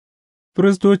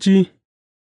Firistoci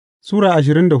Sura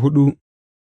 24.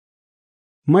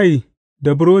 Mai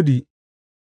da burodi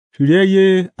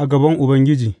shiryayye a gaban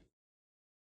Ubangiji.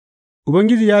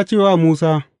 Ubangiji ya ce wa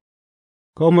Musa,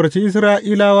 Ka umarci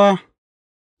Isra'ilawa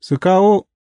su kawo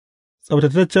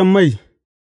tsabtataccen mai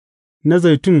na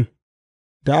zaitun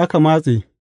da aka matse,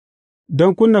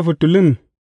 don ƙuna fitilun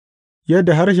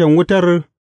yadda harshen wutar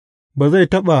ba zai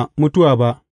taɓa mutuwa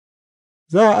ba,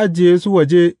 za a ajiye su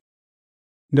waje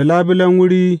da labulen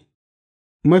Wuri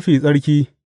Mafi Tsarki,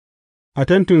 a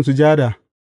Tentin Sujada.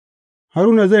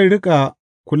 Haruna zai riƙa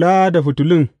kula da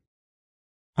fitilun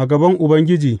a gaban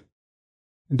Ubangiji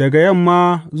daga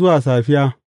yamma zuwa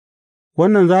safiya,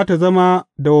 wannan za tă zama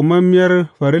dawwammamiyar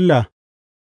farilla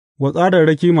wa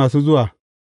tsararraki masu zuwa,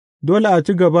 dole a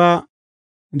ci gaba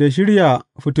da shirya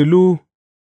fitilu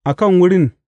a kan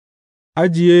wurin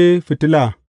ajiye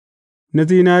fitila na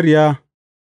zinariya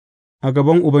a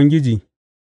gaban Ubangiji.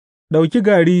 Ɗauki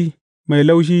gari mai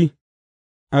laushi,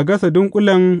 a gasa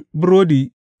dunƙulen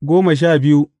burodi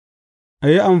 12, a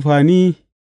yi amfani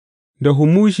da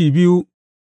humushi 2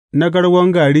 na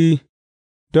garwan gari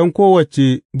don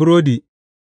kowace burodi,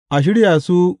 a shirya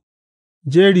su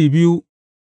jeri 2,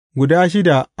 guda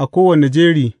 6 a kowane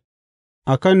jeri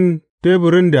a kan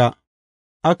teburin da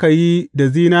aka yi da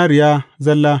zinariya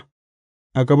zalla,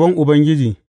 a gaban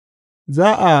Ubangiji, za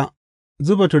a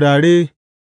zuba turare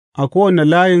a kowane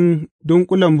layin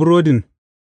dunƙulen burodin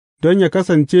don yă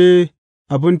kasance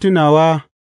abin tunawa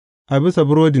a bisa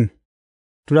burodin,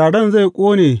 turaren zai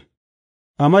ƙone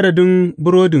a madadin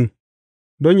burodin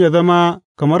don yă zama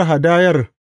kamar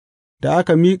hadayar da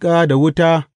aka miƙa da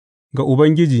wuta ga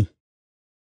Ubangiji,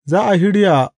 za a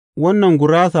shirya wannan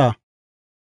gurasa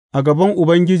a gaban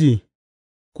Ubangiji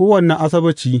kowane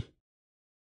Asabbaci,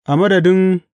 a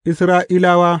madadin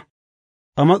Isra'ilawa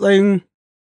a matsayin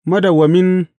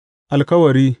madawwamin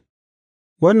alkawari,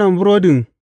 wannan burodin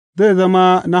zai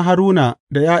zama na Haruna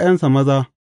da ’ya'yansa maza,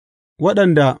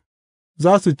 waɗanda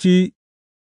za su ci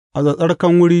a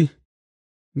tsattsarkan wuri,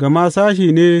 gama sashe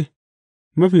ne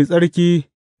mafi tsarki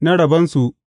na rabonsu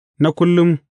na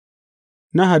kullum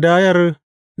na hadayar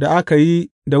da aka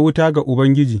yi da wuta ga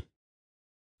Ubangiji,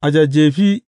 a jajjefi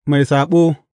mai saɓo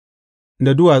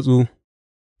da duwatsu.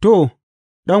 To,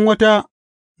 ɗan wata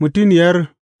mutuniyar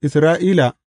Isra'ila,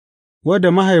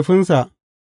 wadda mahaifinsa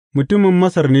mutumin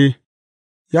Masar ne,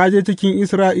 ya je cikin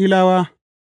Isra'ilawa,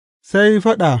 sai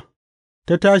faɗa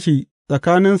ta tashi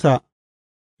tsakaninsa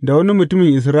da wani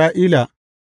mutumin Isra'ila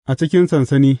a cikin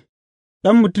sansani,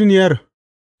 ɗan mutuniyar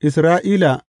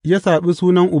Isra'ila ya saɓi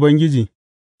sunan Ubangiji,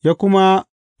 ya kuma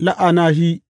la'ana shi,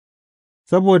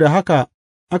 saboda haka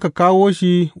aka kawo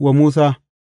shi wa Musa,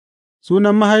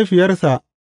 sunan mahaifiyarsa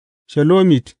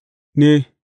Shelomit ne,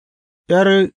 ’yar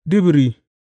Dibri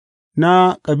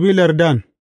na kabilar Dan,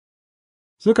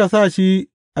 suka sa shi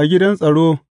a gidan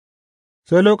tsaro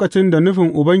sai lokacin da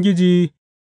nufin Ubangiji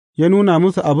ya nuna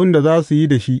musu abin da za su yi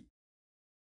da shi.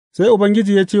 Sai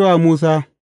Ubangiji ya ce wa Musa,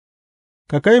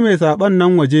 Ka kai mai saɓon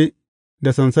nan waje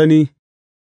da sansani,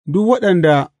 duk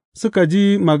waɗanda suka ji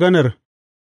maganar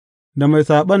da mai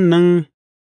saɓon nan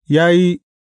ya yi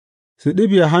su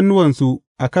ɗibiya hannuwansu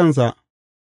a kansa,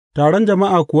 taron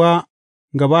jama'a kuwa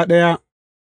gaba ɗaya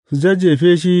su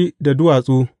jajjefe shi da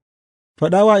duwatsu,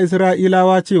 faɗa wa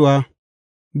Isra'ilawa cewa,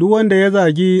 Duk wanda ya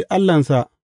zagi Allahnsa,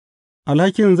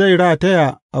 alhakin zai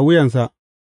rataya a wuyansa,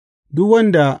 duk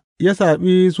wanda ya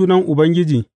saɓi sunan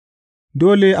Ubangiji,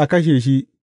 dole a kashe shi,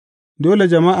 dole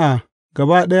jama'a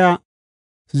gaba ɗaya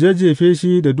su jajjefe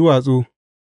shi da duwatsu,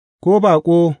 ko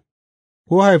baƙo,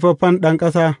 ko haifaffen ɗan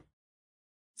ƙasa,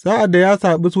 sa'ad da ya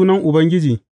saɓi sunan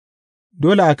Ubangiji,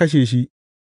 dole a kashe shi,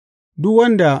 duk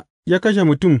wanda ya kashe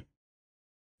mutum,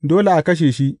 dole a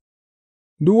kashe shi,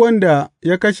 duk wanda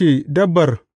ya kashe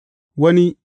dabbar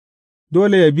wani,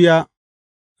 dole yă biya,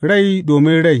 rai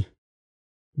domin rai,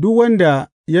 duk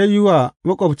wanda ya yi wa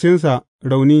maƙwabcinsa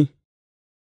rauni,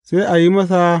 sai a yi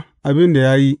masa abin da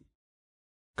ya yi,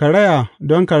 karaya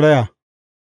don karaya,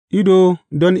 ido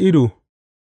don ido,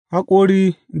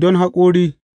 haƙori don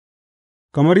haƙori,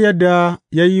 kamar yadda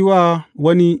ya yi wa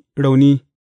wani rauni,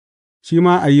 shi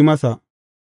ma a yi masa,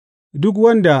 duk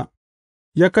wanda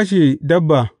ya kashe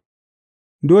dabba,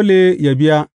 dole yă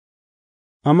biya,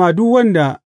 amma duk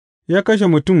wanda ya kashe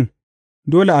mutum,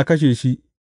 dole a kashe shi,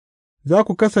 za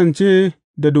ku kasance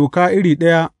da doka iri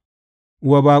ɗaya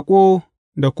wa baƙo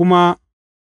da kuma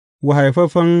wa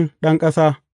haifaffen ɗan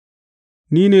ƙasa,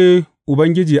 ni ne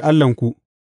Ubangiji Allahnku.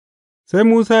 Sai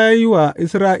Musa ya yi wa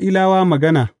Isra'ilawa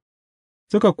magana,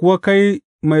 suka kuwa kai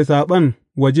mai saɓon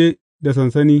waje da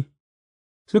sansani,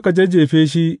 suka jajjefe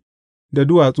shi da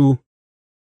duwatsu,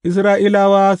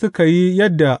 Isra'ilawa suka yi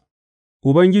yadda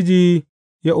Ubangiji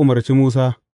ya umarci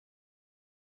Musa.